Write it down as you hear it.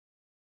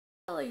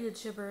Hello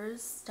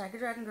YouTubers, Tiger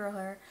Dragon Girl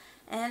here,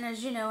 and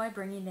as you know I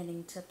bring you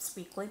knitting tips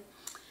weekly,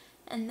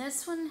 and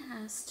this one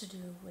has to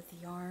do with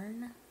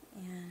yarn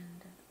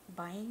and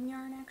buying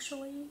yarn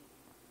actually.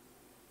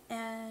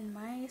 And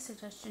my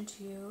suggestion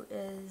to you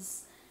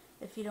is,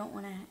 if you don't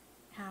want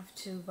to have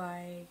to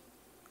buy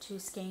 2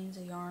 skeins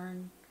of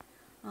yarn,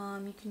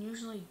 you can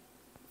usually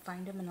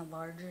find them in a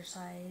larger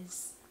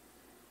size.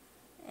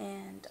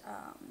 And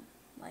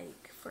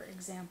like for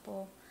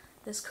example,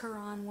 this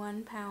Kuron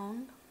 1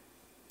 pound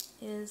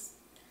is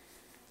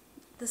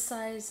the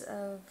size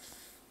of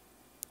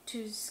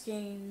 2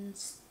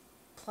 skeins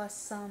plus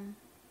some,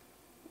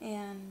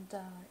 and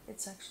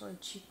it's actually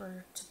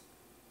cheaper to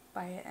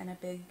buy it in a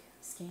big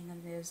skein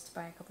than it is to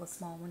buy a couple of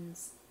small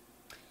ones.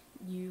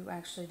 You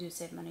actually do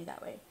save money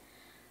that way.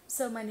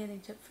 So my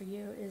knitting tip for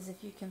you is,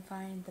 if you can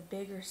find the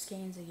bigger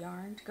skeins of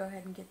yarn, to go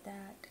ahead and get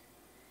that,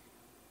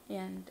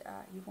 and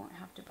you won't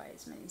have to buy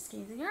as many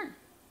skeins of yarn.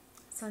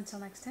 So until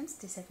next time,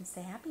 stay safe and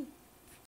stay happy.